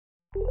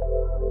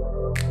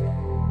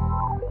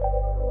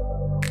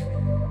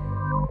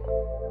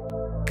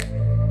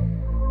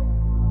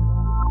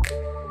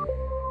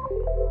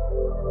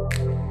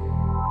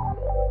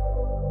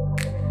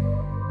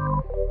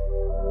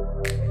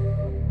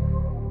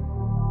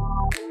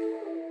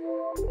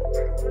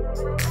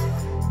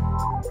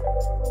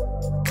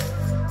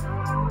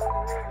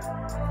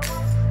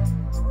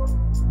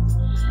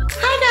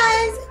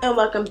And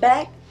welcome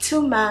back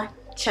to my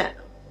channel.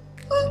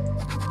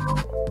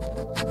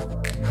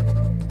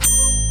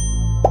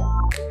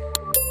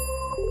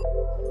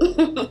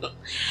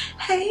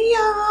 Hey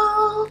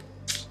y'all,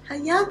 how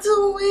y'all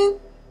doing?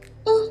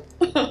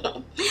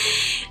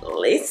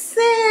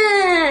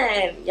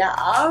 Listen, y'all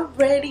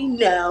already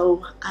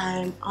know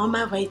I'm on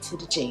my way to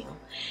the gym.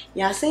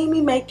 Y'all seen me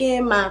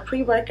making my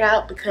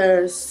pre-workout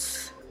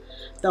because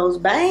those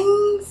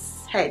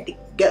bangs had to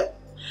go.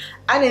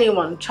 I didn't even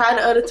want to try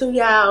the other two,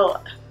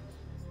 y'all.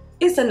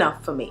 It's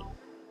enough for me.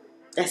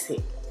 That's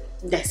it.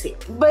 That's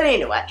it. But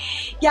anyway,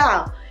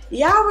 y'all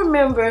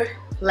remember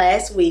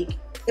last week?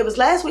 It was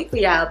last week for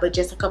y'all, but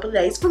just a couple of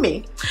days for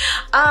me.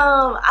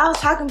 I was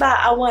talking about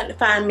I wanted to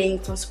find me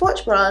some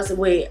sports bras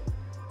with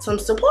some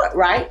support,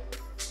 right?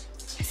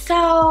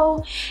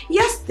 So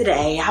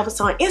yesterday I was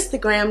on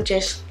Instagram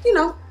just, you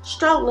know,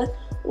 strolling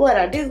what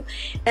I do,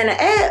 and an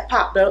ad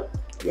popped up.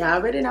 Y'all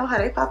already know how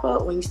they pop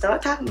up when you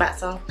start talking about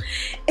something.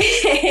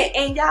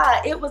 And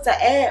y'all, it was an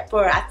ad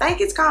for, I think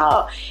it's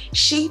called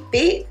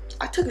Shefit.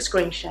 I took a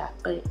screenshot,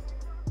 but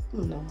I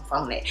don't know my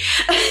phone at.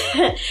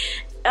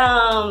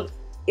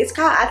 It's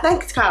called, I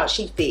think it's called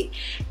Shefit.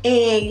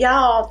 And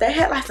y'all, they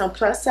had like some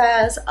plus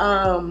size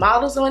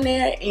models on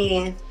there,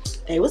 and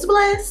they was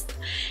blessed.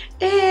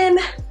 And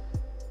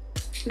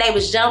they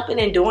was jumping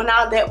and doing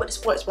all that with the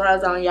sports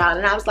bras on, y'all.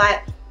 And I was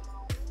like,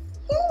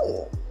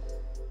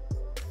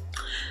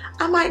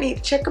 I might need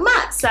to check them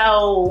out.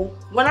 So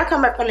when I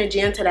come back from the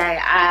gym today,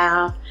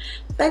 I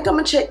think I'm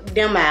gonna check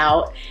them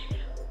out.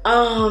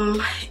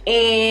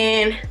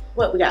 And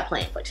what we got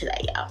planned for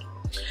today, y'all.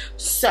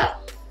 So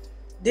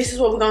this is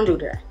what we're gonna do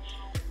today.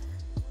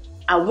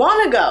 I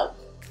wanna go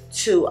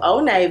to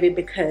Old Navy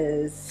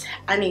because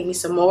I need me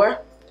some more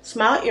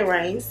small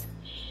earrings.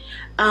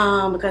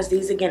 Because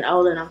these are getting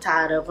old and I'm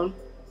tired of them.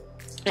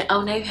 And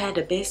Old Navy had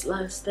the best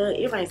little stud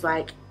earrings,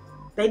 like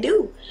they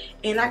do.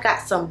 And I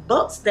got some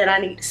bucks that I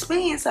need to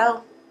spend,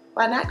 so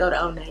why not go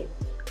to Old Navy?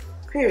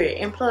 Period.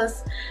 And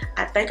plus,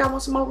 I think I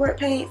want some more work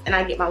pants, and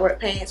I get my work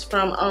pants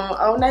from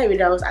Old Navy.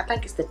 Those, I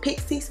think it's the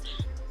Pixies.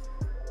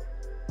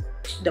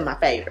 They're my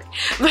favorite.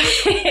 But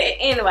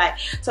anyway,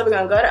 so we're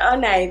gonna go to Old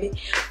Navy.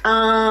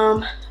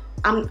 I'm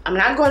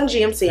not going to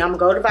GMC. I'm gonna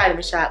go to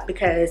Vitamin Shop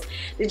because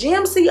the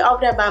GMC over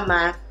there by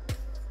my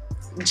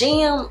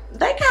gym,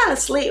 they kind of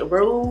slick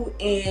rude,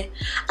 and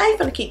I ain't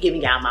gonna keep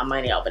giving y'all my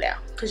money over there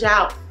because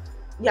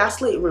y'all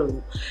slick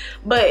rude.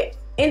 But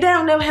and they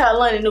don't never have a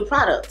lot of new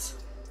products.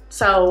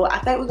 So I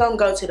think we're gonna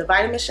go to the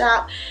Vitamin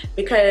Shop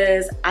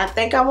because I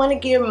think I want to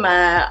give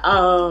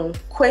my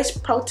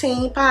Quest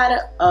protein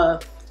powder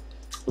a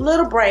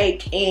little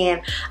break,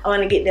 and I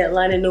want to get that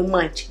lot of new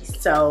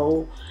munchies.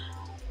 So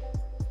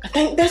I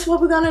think that's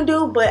what we're gonna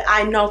do. But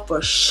I know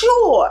for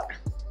sure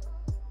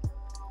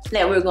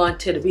that we're going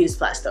to the beauty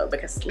supply store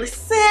because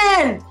listen,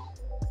 I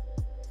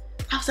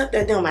was up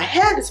there doing my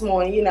hair this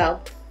morning, you know,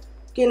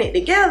 getting it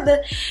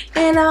together,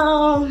 and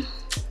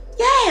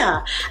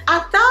yeah, I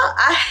thought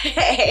I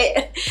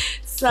had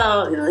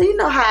some, you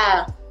know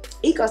how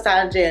Eco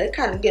Style gel, it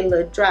kind of get a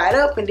little dried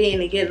up and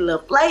then it get a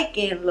little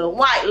flaky and a little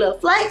white little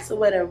flakes or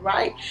whatever,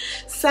 right?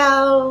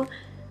 So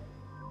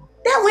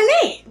that went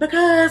in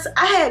because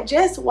I had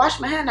just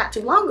washed my hair not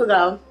too long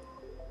ago,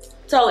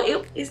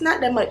 so it's not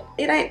that much.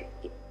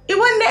 It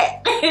wasn't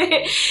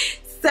that.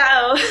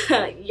 So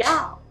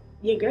y'all,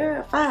 your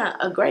girl find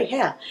a gray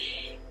hair,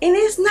 and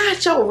it's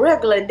not your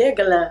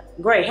regular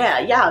gray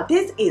hair, y'all.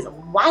 This is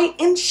white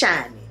and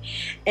shiny,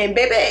 and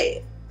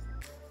baby,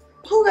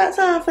 who got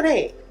time for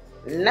that?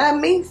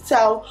 Not me.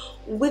 So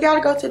we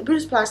gotta go to the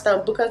beauty supply store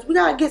because we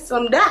gotta get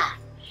some dye.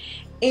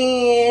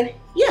 And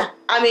yeah,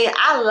 I mean,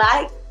 I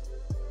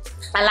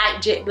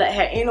like jet black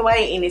hair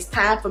anyway, and it's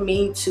time for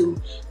me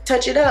to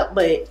touch it up.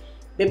 But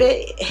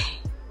baby,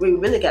 we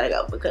really gotta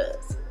go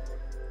because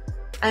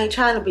I ain't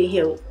trying to be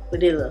here with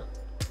this little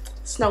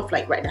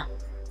snowflake right now.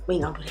 We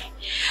ain't gonna do that.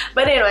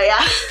 But anyway,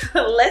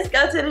 y'all, let's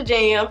go to the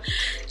gym,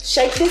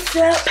 shake this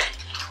up,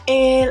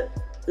 and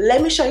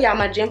let me show y'all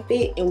my gym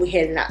fit, and we're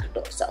heading out the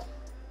door. So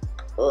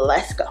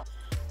let's go.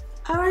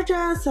 Alright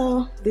y'all,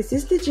 so this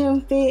is the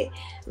gym fit.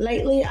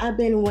 Lately I've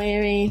been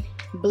wearing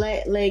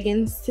black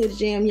leggings to the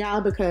gym, y'all,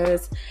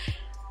 because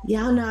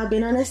y'all know I've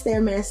been on a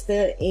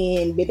Stairmaster,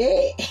 and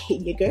baby,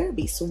 your girl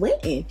be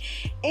sweating.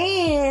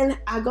 And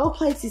I go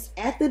places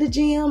after the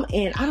gym,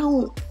 and I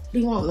don't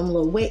be wanting them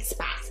little wet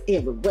spots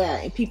everywhere,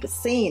 and people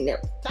seeing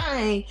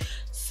everything.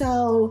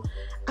 So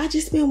I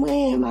just been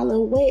wearing my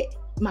little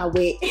my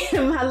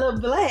little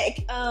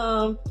black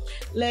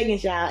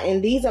leggings, y'all.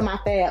 And these are my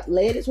fab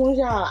ladies ones,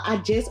 y'all. I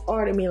just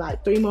ordered me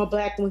like 3 more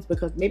black ones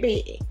because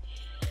maybe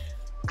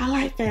I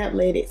like fab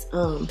ladies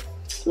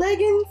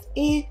leggings,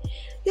 and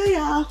yeah,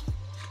 y'all.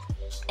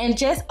 And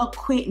just a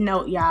quick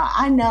note, y'all.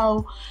 I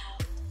know,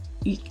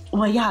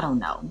 well, y'all don't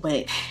know,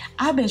 but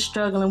I've been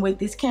struggling with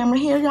this camera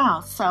here,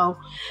 y'all. So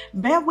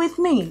bear with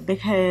me,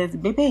 because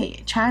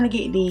baby, trying to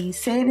get these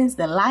settings,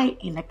 the light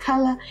and the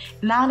color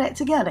and all that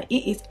together,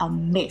 it is a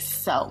mess.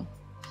 So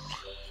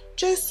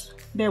just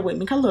bear with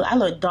me, because look, I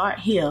look dark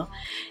here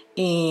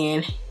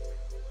and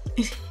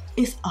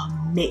it's a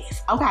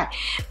mess. Okay,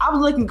 I was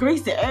looking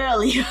greasy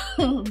earlier,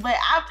 but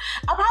I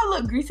probably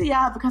look greasy,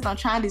 y'all, because I'm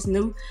trying this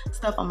new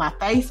stuff on my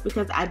face,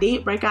 because I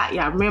did break out,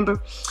 y'all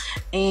remember,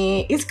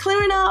 and it's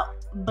clearing up,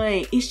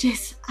 but it's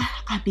just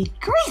I be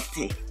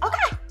greasy.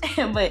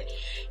 Okay, but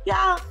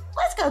y'all,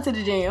 let's go to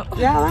the gym.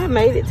 Y'all, I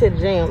made it to the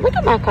gym. Look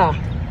at my car.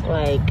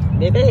 Like,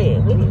 baby,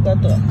 we need to go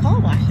through a car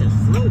wash or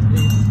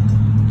something.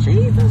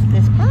 Jesus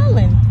is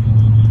calling.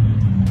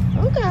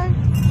 Okay,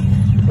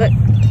 but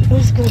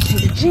let's go to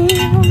the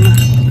gym.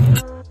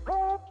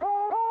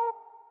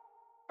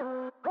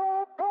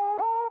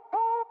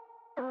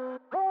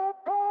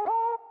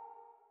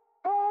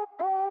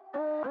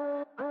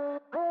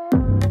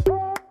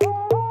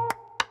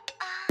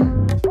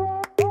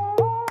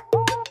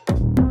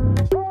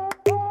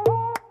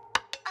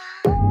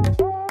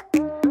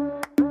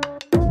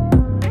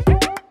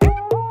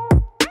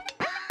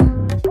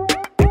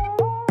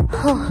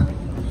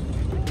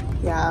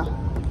 Y'all,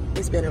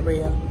 it's been a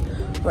real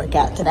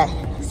workout today.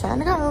 It's time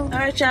to go. All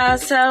right, y'all,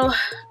 so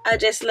I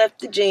just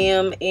left the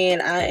gym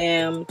and I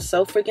am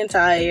so freaking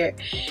tired.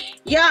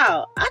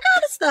 Y'all, I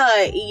gotta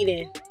start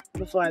eating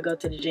before I go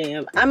to the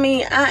gym. I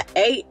mean, I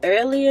ate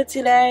earlier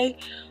today,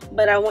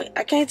 but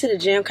I came to the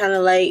gym kind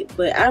of late,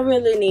 but I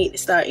really need to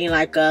start eating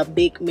like a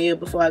big meal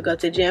before I go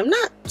to the gym.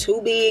 Not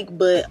too big,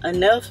 but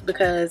enough,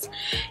 because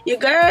your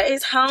girl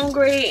is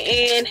hungry.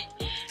 And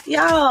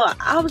y'all,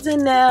 I was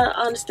in there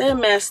on the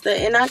Stairmaster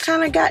and I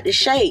kind of got the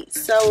shake,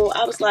 so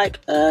I was like,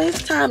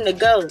 it's time to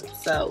go.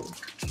 So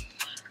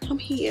I'm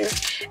here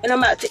and I'm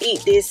about to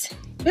eat this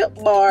Built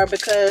bar,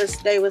 because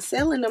they were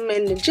selling them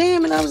in the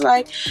gym, and I was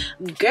like,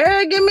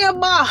 girl, give me a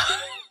bar.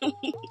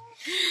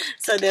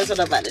 So that's what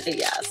I'm about to do,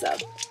 y'all. So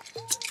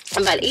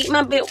I'm about to eat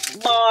my Built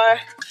bar,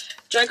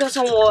 drink up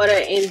some water,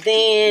 and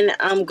then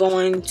I'm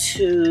going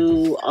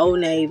to Old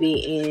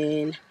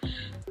Navy and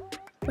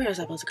where was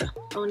I supposed to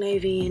go? Old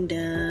Navy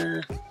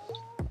and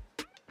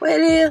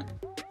where it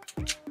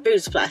is? Beauty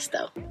supply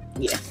store.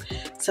 Yeah.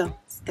 So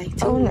stay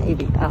tuned. Old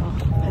Navy,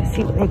 let's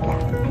see what they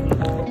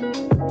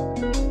got.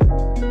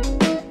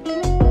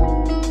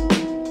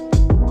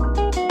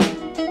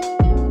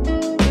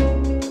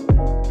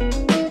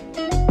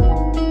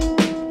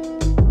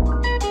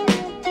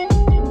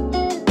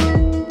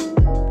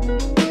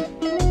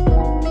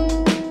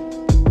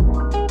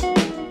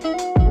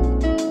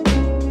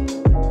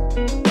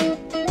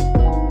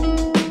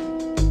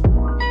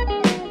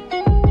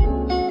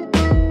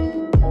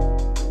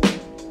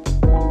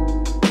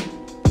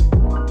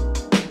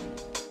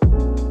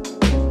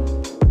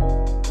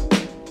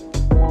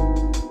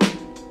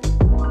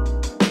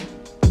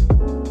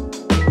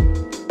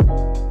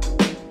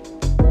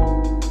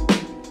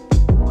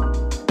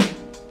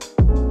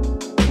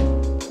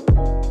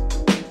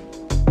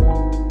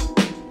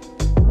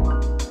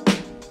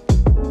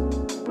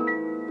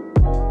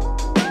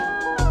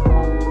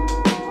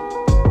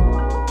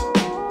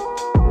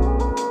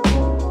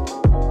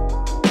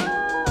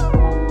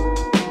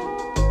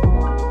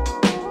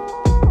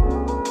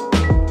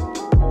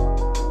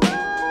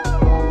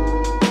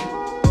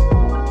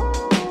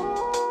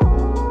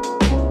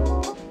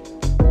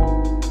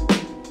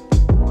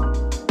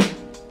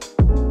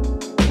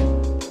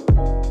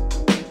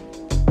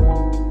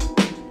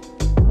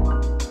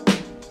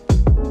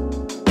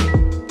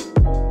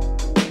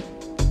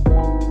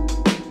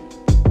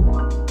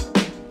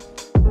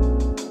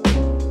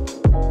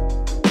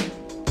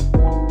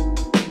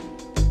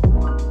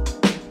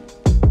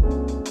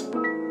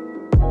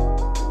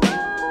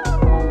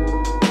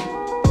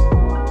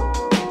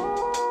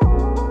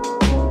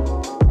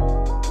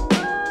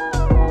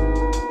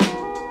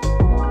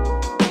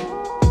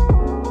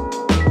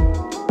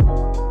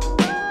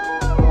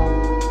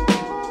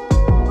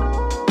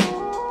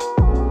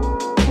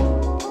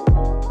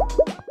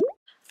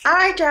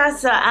 Alright, y'all,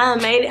 so I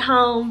made it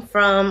home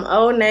from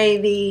Old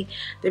Navy,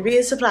 the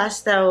beauty supply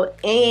store,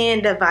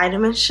 and the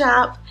vitamin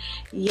shop.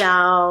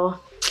 Y'all,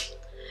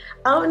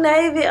 Old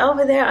Navy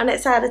over there on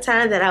that side of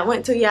town that I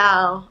went to,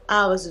 y'all,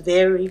 I was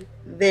very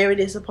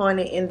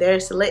disappointed in their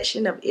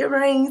selection of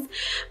earrings,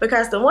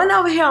 because the one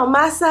over here on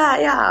my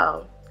side,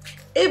 y'all,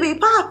 it be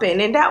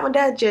popping, and that one,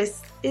 it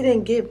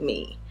didn't give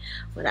me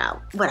what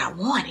I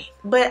wanted.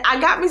 But I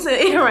got me some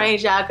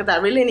earrings, y'all, because I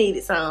really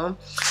needed some.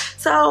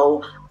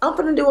 So I'm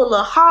gonna do a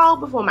little haul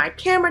before my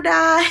camera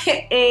died.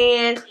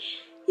 And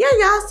yeah,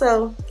 y'all,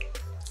 so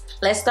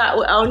let's start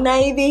with Old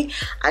Navy.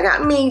 I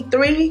got me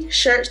 3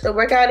 shirts to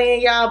work out in,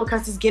 y'all,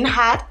 because it's getting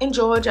hot in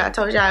Georgia. I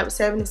told y'all it was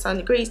 70-some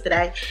degrees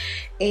today.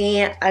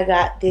 And I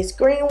got this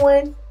green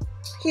one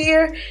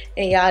here,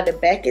 and y'all, the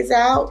back is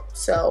out.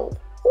 So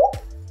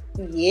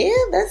yeah,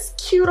 that's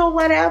cute or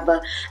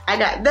whatever. I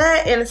got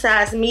that in a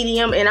size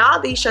medium, and all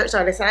these shirts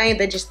are the same.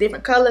 They're just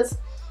different colors.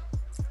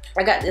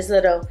 I got this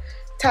little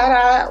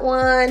tie-dye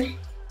one.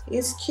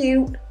 It's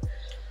cute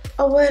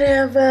or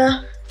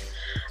whatever.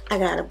 I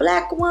got a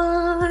black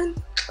one.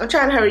 I'm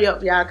trying to hurry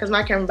up, y'all, because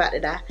my camera about to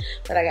die.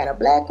 But I got a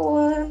black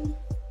one.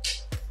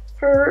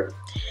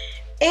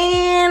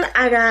 And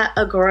I got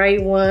a gray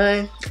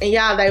one. And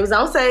y'all, they was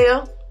on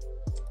sale.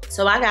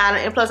 So I got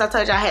it. And plus I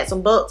told you I had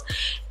some bucks.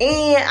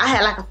 And I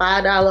had like a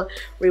 $5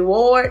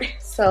 reward.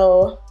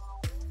 So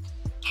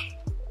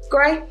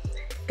great.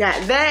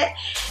 Got that.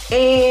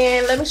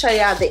 And let me show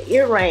y'all the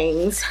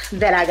earrings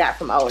that I got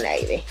from Old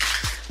Navy.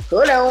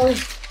 Hold on.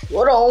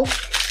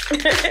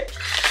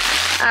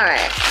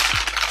 Alright.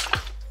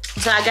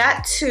 So I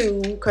got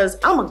two because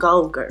I'm a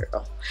gold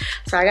girl.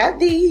 So I got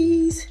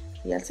these.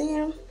 Y'all see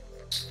them?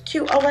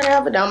 Cute or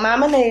whatever. Don't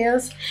mind my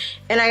nails.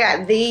 And I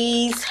got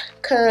these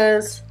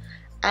because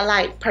I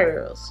like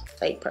pearls.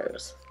 Fake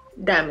pearls.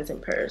 Diamonds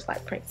and pearls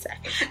like Prince said.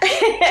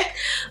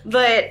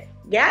 But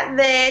got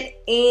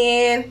that.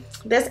 And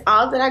that's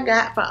all that I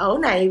got for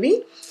Old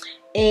Navy.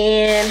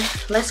 And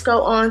let's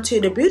go on to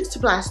the beauty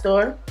supply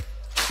store.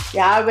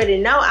 Y'all already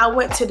know I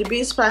went to the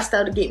beauty supply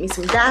store to get me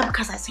some dye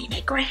because I seen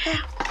that gray hair.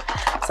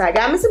 So I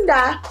got me some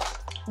dye.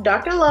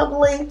 Dark and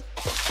Lovely.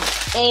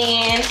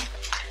 And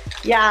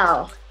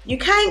y'all, you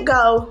can't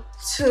go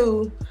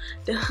to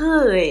the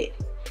hood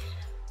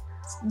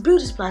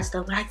beauty supply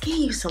store, but I give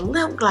you some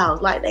lip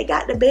gloss. Like, they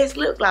got the best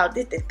lip gloss.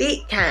 This the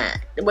thick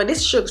kind. Well,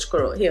 this sugar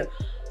screw here.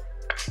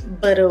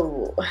 But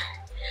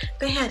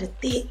they had a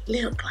thick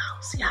lip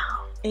gloss,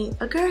 y'all. And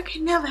a girl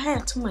can never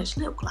have too much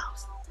lip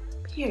gloss.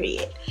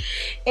 Period.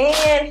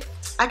 And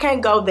I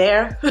can't go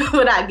there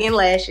without getting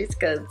lashes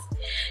because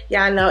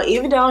y'all know,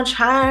 even though I'm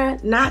trying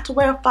not to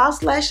wear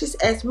false lashes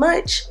as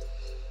much,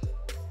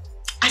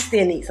 I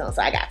still need some,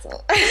 so I got some.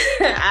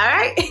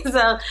 Alright,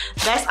 so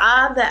that's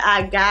all that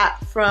I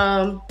got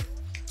from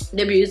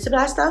the beauty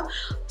supply store.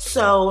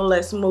 So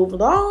let's move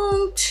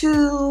along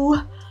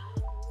to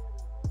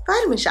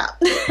vitamin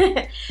shop.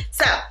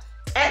 So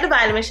at the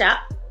vitamin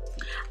shop,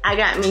 I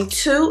got me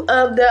two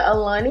of the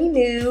Alani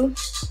Nu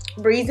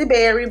Breezy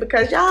Berry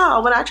because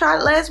y'all, when I tried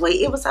it last week,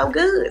 it was so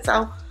good.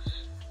 So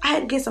I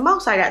had to get some more.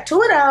 So I got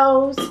two of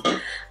those.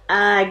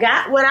 I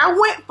got what I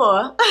went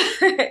for,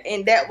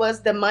 and that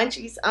was the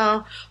Munchies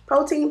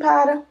protein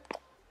powder.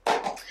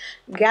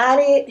 Got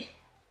it.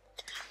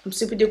 I'm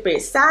super duper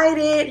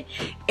excited.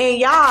 And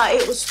y'all,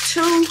 it was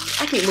two,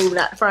 I keep moving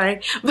out the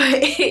frame, but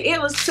it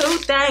was two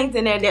things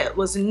in there that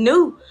was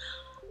new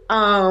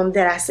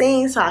that I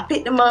seen. So I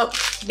picked them up.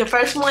 The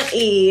first one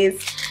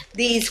is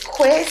these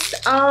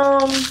Quest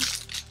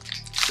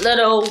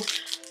little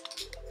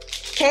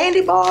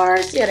candy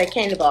bars. Yeah, they're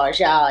candy bars,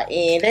 y'all.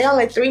 And they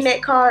only 3 net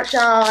carbs,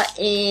 y'all.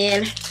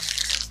 And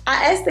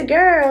I asked the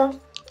girl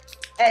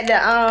at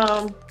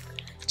the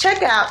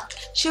checkout,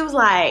 she was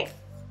like,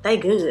 they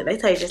good. They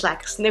taste just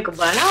like a Snicker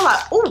bar. And I was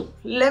like, ooh,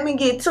 let me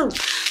get 2.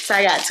 So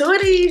I got 2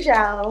 of these,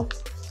 y'all.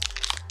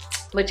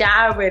 But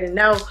y'all already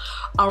know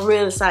I'm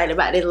real excited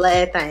about this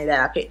last thing that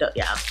I picked up,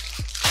 y'all.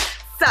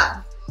 So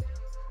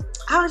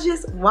I was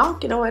just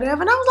walking or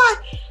whatever, and I was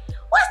like,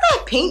 what's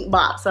that pink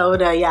box over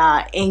there,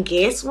 y'all? And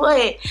guess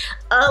what?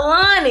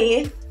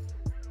 Alani,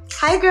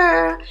 hey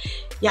girl,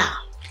 y'all,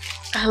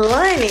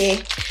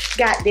 Alani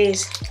got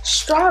this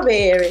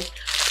strawberry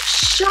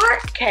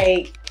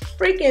shortcake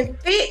freaking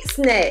fit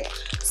snack.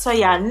 So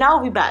y'all know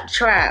we about to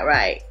try it,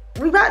 right?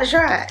 We about to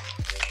try it.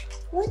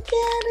 Look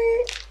at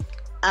it.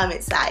 I'm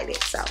excited.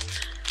 So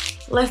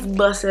let's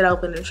bust it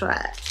open and try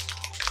it.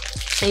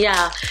 And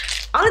y'all,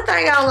 only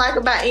thing I don't like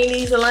about any of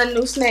these Alani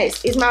Nu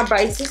snacks is my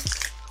braces.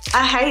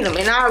 I hate them,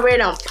 and I already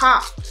done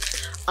popped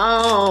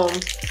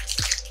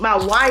my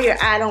wire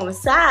out on the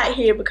side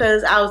here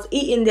because I was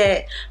eating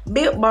that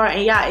Built Bar,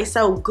 and y'all, it's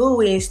so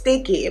gooey and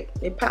sticky.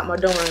 It popped my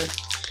darn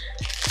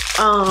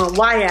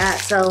wire out.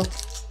 So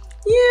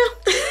yeah,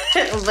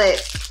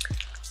 but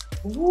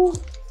woo,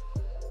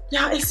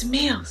 y'all, it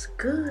smells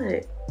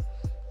good.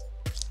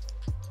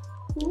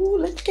 Ooh,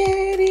 look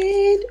at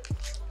it.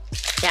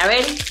 Y'all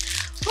ready?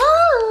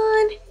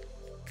 1,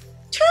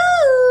 2,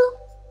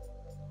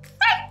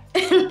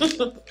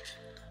 3.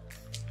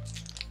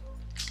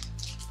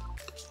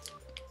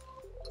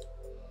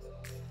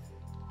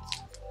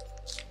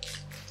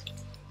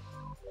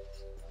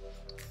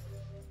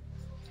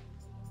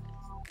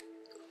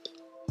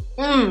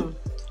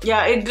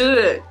 Yeah, it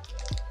good.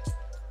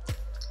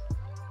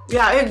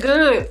 Yeah, it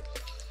good.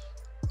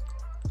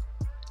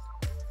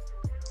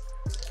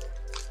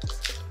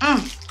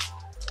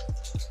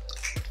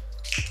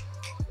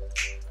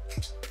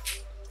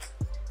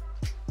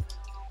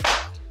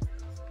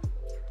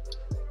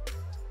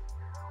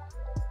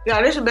 Yeah,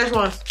 this is the best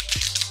one.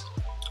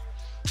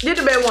 This is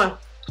the best one.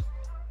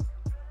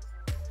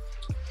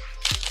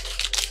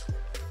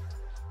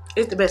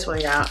 It's the best one,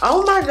 y'all.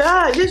 Oh my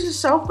God, this is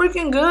so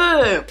freaking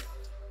good.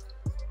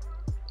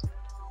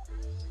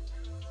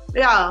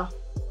 Y'all,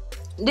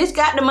 this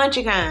got the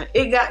munchie kind.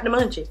 It got the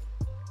munchie.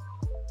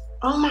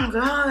 Oh my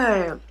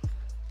God.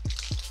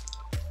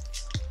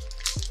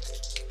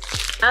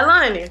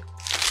 Alani.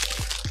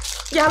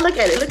 Y'all look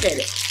at it, look at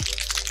it.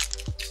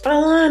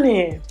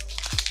 Alani.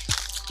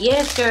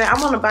 Yes, girl,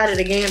 I'm gonna bite it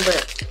again,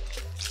 but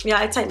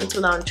yeah, it take me too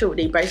long to chew with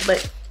these braces,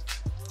 but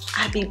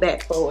I'll be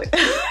back for it.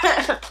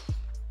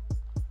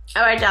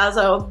 Alright, y'all,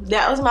 so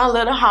that was my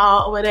little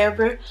haul or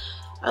whatever.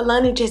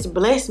 Alani just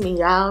blessed me,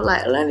 y'all.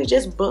 Like, Alani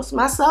just boosts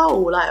my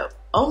soul. Like,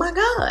 oh my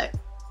God.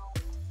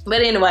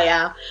 But anyway,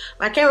 y'all,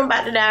 my camera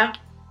about to die.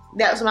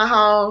 That was my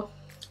haul.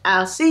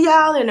 I'll see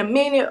y'all in a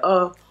minute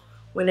or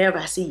whenever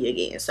I see you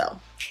again. So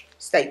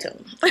stay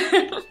tuned.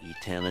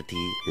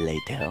 Eternity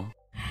later.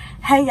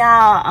 Hey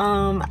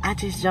y'all, I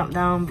just jumped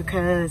on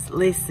because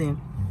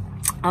listen,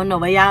 I don't know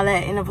where y'all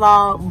at in the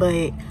vlog,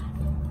 but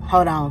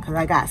hold on, cause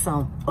I got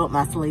some up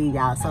my sleeve,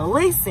 y'all. So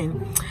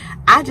listen,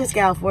 I just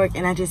got off work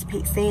and I just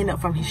picked Sand up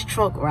from his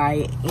truck,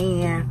 right?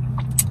 And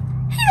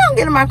he don't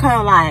get in my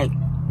car like,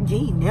 you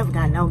ain't never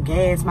got no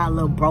gas, my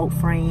little broke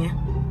friend.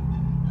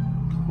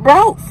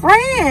 Broke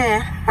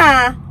friend,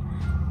 huh?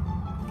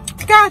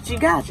 Got you.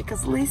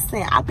 Cause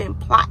listen, I've been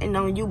plotting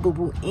on you,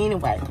 boo-boo.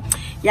 Anyway,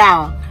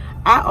 y'all,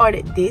 I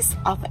ordered this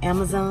off of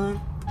Amazon.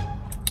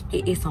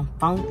 It is some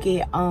funky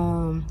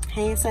hand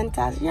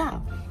sanitizer,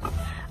 y'all.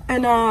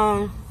 And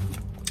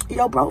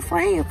your broke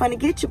friend finna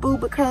get you, boo,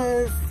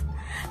 because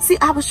see,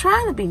 I was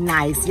trying to be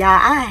nice, y'all.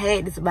 I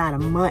had this about a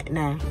month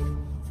now.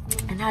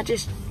 And I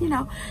just, you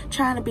know,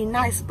 trying to be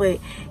nice, but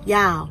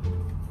y'all,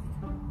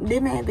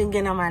 this man been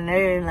getting on my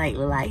nerve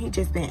lately. Like, he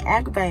just been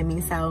aggravating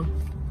me, so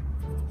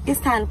it's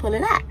time to pull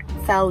it out.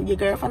 So your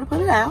girl finna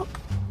pull it out.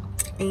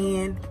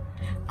 And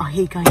oh,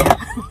 here you go, y'all.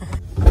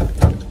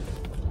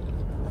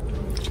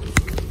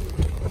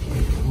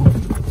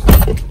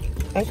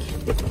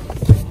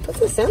 Put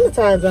the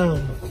sanitizer on.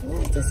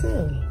 What's the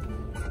sound?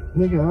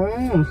 Nigga, I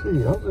am.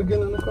 See, I was just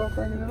getting in the car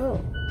cranking it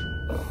up.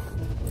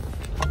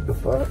 The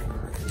fuck?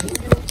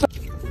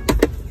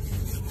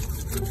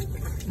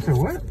 You said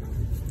what?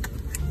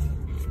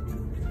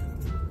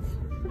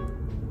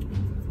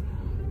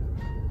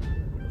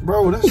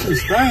 Bro, that shit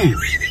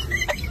stinks.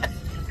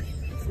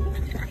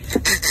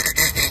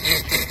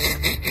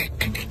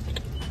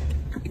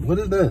 What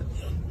is that?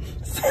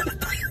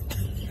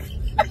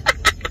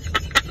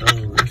 Oh,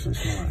 that shit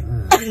smell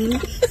like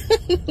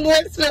ass.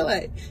 What it smell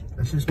like?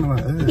 That shit smell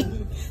like ass.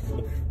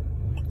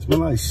 Smell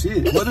like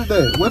shit. What is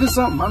that? What is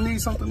something? I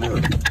need something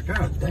else.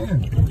 God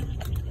damn.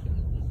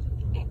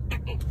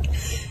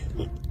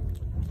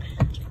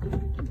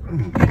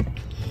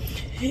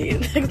 Hey,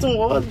 take some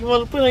water you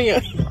want to put on your...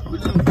 We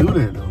didn't do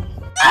that though.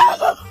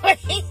 Oh,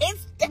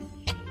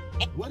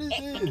 What is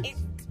this?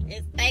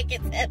 It's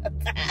taking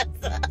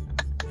sanitizer.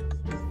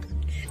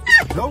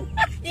 Nope.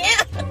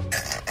 Yeah.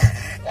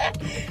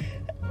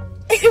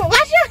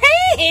 Wash your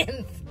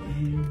hands.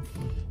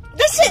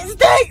 This shit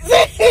stinks.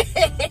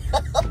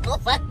 Oh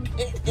my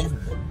goodness.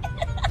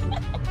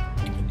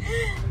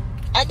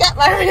 I got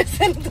my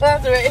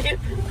sanitizer right here.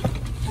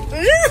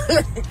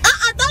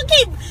 Don't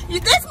keep.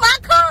 This my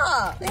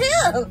car.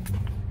 Here.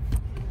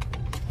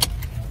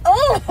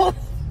 Oh.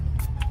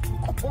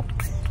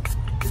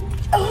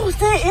 Oh,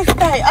 see, it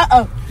stank.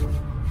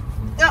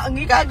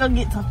 You gotta go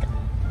get something.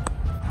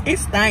 It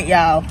stank,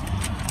 y'all.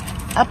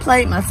 I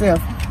played myself.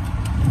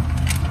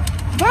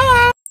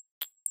 Bye.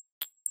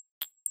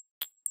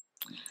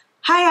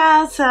 Hi,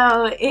 y'all.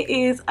 So it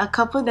is a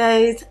couple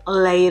days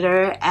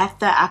later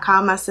after I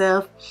caught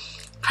myself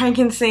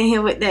pranking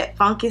Sam with that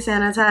funky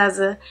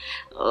sanitizer.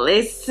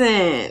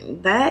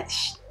 Listen, that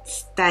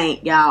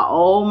stank, y'all.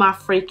 Oh my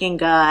freaking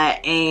God.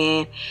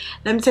 And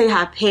let me tell you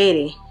how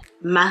petty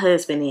my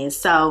husband is.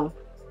 So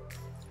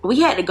we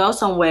had to go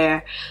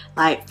somewhere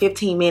like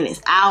 15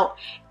 minutes out,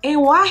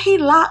 and while he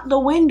locked the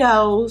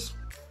windows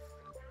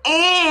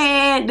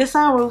and the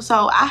sunroof,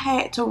 so I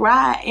had to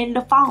ride in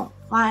the phone.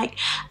 Like,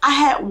 I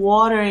had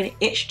water and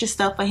extra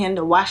stuff for him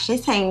to wash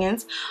his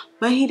hands,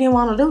 but he didn't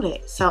want to do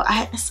that, so I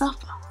had to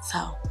suffer.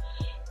 So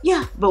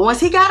yeah, but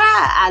once he got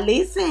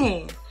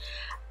out,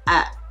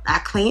 I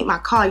cleaned my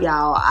car,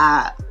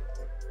 y'all.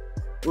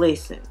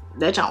 Listen,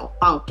 that junk was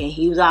funky.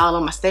 He was all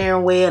on my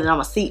steering wheel and on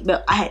my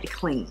seatbelt. I had to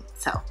clean.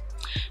 So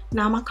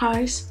now my car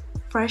is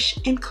fresh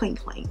and clean.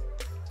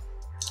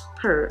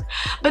 Purr.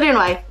 But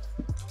anyway,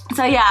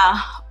 so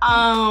yeah,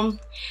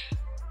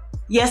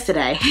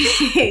 yesterday,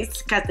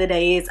 because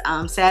today is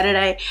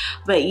Saturday,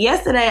 but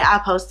yesterday I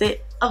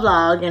posted a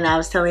vlog and I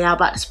was telling y'all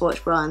about the sports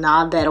bra and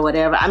all that or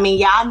whatever. I mean,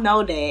 y'all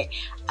know that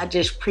I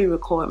just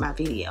pre-record my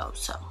videos,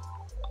 so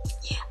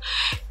yeah.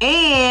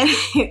 And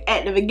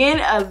at the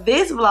beginning of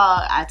this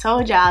vlog, I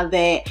told y'all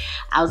that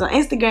I was on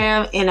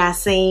Instagram and I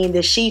seen the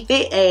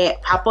Shefit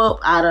ad pop up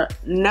out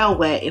of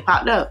nowhere. It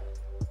popped up,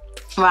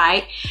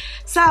 right?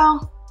 So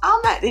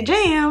I'm at the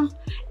gym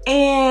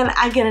and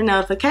I get a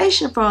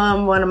notification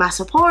from one of my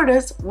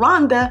supporters,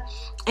 Rhonda,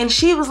 and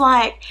she was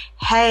like,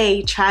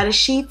 hey, try the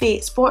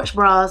Shefit sports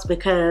bras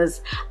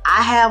because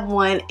I have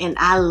one and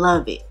I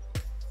love it.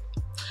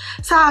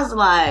 So I was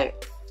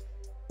like,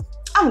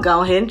 I'm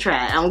going ahead and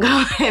try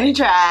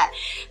it.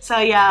 So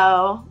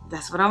y'all,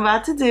 that's what I'm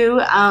about to do.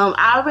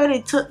 I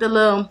already took the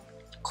little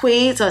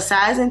quiz or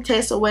sizing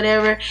test or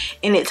whatever,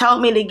 and it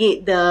told me to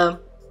get the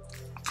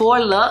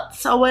 4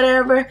 Lux or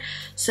whatever.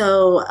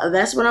 So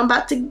that's what I'm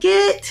about to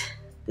get.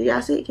 Do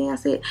y'all see it? Can y'all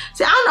see it?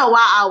 See, I don't know why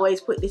I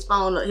always put this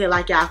phone up here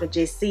like y'all could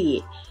just see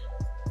it.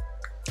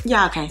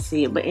 Y'all can't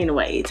see it, but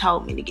anyway, it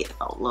told me to get the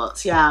 4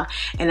 Lux, y'all.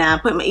 And I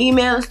put my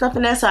email and stuff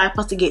in there, so I'm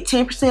supposed to get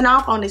 10%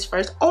 off on this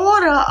first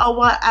order or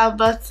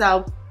whatever.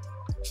 So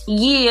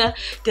yeah,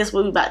 that's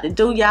what we about to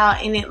do, y'all.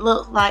 And it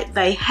looks like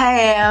they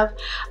have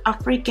a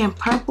freaking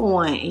purple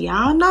one, and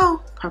y'all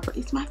know purple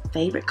is my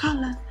favorite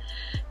color.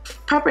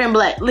 Purple and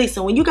black.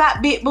 Listen, when you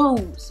got big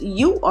boobs,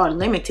 you are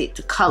limited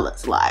to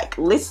colors. Like,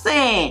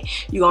 listen,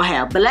 you're gonna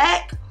have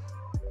black,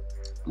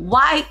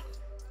 white,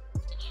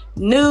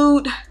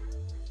 nude,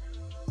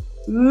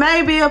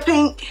 maybe a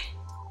pink,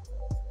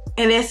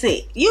 and that's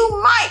it. You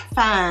might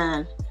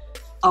find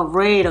a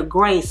red or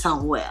gray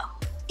somewhere.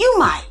 You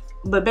might.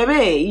 But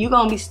baby, you're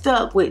gonna be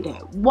stuck with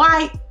that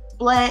white,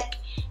 black,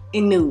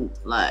 and nude.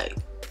 Like,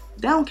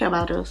 they don't care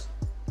about us.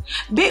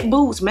 Big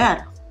boobs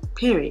matter,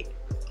 period.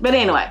 But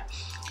anyway,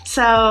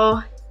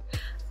 so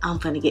I'm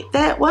gonna get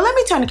that. Well, let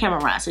me turn the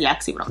camera around so y'all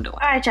can see what I'm doing.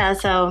 All right, y'all,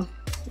 so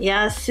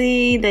y'all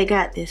see they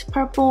got this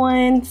purple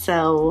one.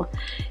 So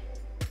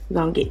we're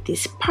gonna get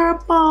this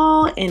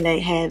purple, and they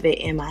have it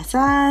in my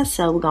size.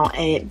 So we're gonna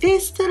add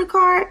this to the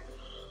cart.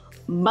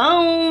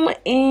 Boom.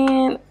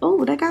 And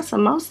oh, they got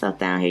some more stuff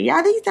down here,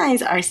 y'all. These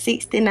things are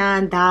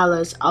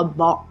 $69 a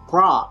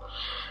bra.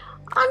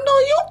 I know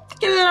you.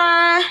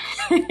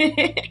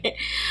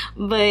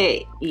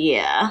 But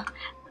yeah,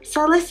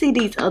 so let's see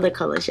these other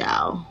colors,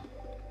 y'all.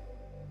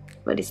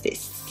 What is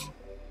this?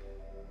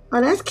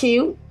 Oh, that's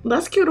cute.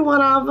 That's cute or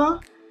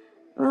whatever.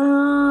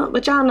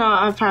 But y'all know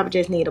I probably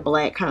just need a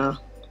black, huh?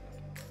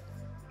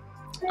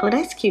 Oh,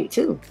 that's cute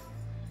too.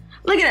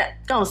 Look at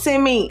that. Gonna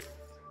send me.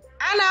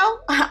 I know.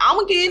 I'm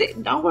gonna get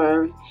it. Don't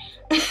worry.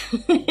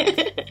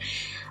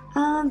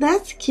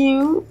 That's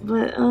cute,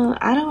 but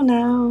I don't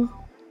know.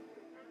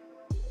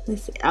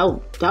 Let's see.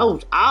 Oh,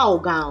 those all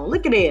gone.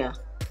 Look at there.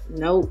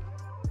 Nope.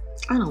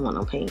 I don't want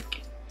no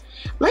pink.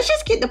 Let's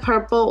just get the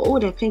purple. Oh,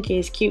 that pink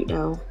is cute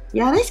though.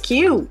 Yeah, that's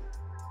cute.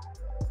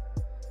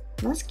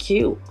 That's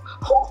cute.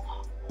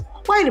 Oh,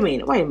 wait a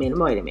minute.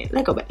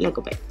 Let's go back.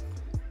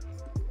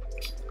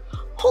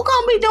 Who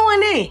gonna be doing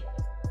that?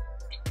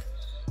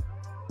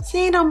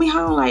 See, don't be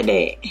home like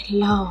that.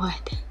 Lord,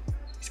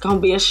 it's gonna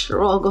be a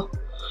struggle.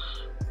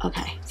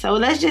 Okay, so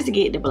let's just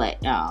get the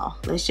black, y'all.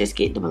 Let's just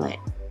get the black.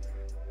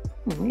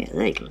 Oh, we're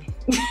ugly.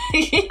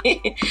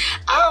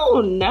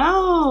 Oh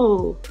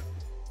no.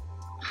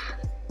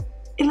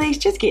 At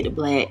least just get the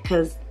black,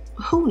 cause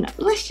who knows?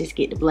 Let's just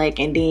get the black,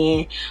 and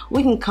then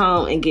we can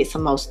come and get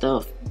some more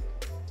stuff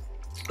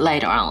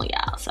later on,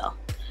 y'all. So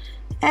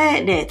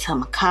add that to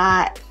my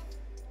cart.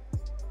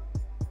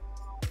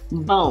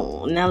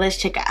 Boom. Now let's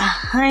check out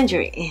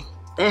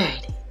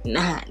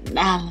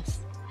 $139.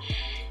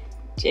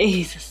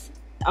 Jesus.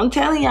 I'm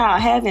telling y'all,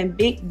 having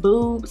big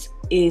boobs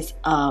is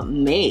a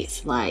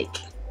mess. Like,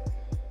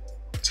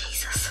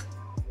 Jesus.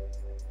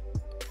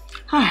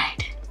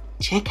 Alright.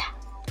 Check out.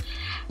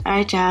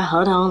 Alright, y'all.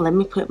 Hold on. Let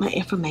me put my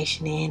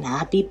information in.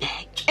 I'll be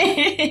back.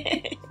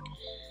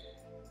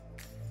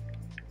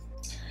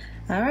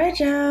 Alright,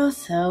 y'all.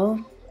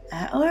 So,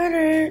 I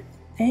ordered.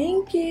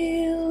 Thank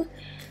you.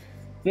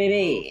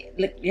 Baby,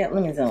 look, yeah,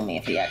 let me zoom in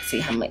for y'all to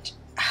see how much.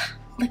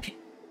 Look at.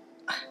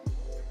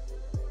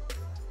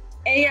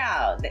 Hey,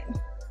 y'all. It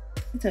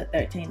took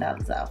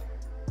 $13 off.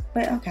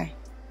 But okay.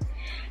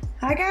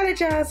 I got it,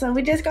 y'all. So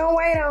we just gonna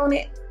wait on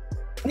it.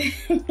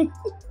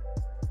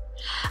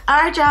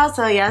 Alright, y'all.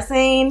 So y'all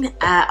seen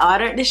I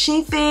ordered the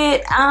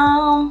Shefit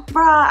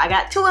bra. I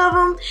got 2 of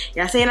them.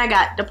 Y'all seen I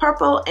got the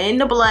purple and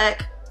the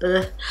black.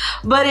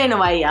 But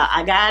anyway, y'all,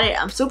 I got it.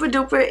 I'm super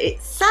duper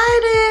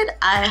excited.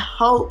 I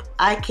hope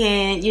I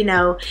can, you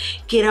know,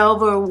 get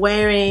over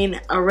wearing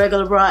a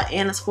regular bra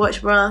and a sports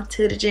bra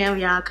to the gym,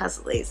 y'all,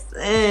 because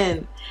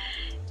listen,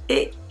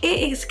 it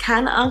is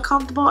kind of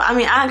uncomfortable. I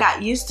mean, I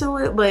got used to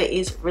it, but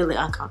it's really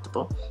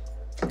uncomfortable.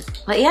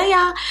 But yeah,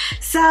 y'all,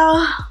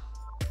 so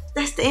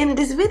that's the end of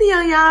this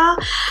video, y'all.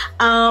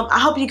 I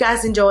hope you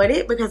guys enjoyed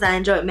it, because I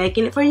enjoyed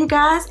making it for you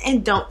guys.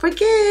 And don't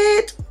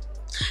forget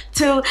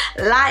to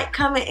like,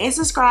 comment, and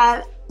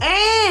subscribe,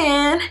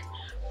 and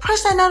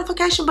push that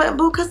notification button,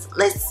 boo, because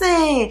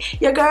listen,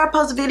 your girl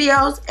posts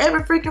videos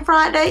every freaking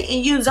Friday,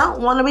 and you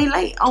don't want to be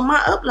late on my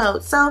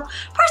upload. So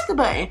press the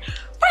button.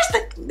 Press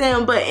the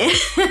damn button.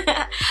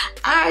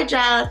 Alright,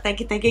 y'all. Thank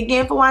you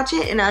again for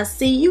watching, and I'll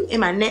see you in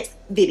my next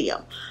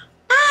video.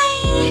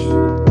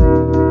 Bye.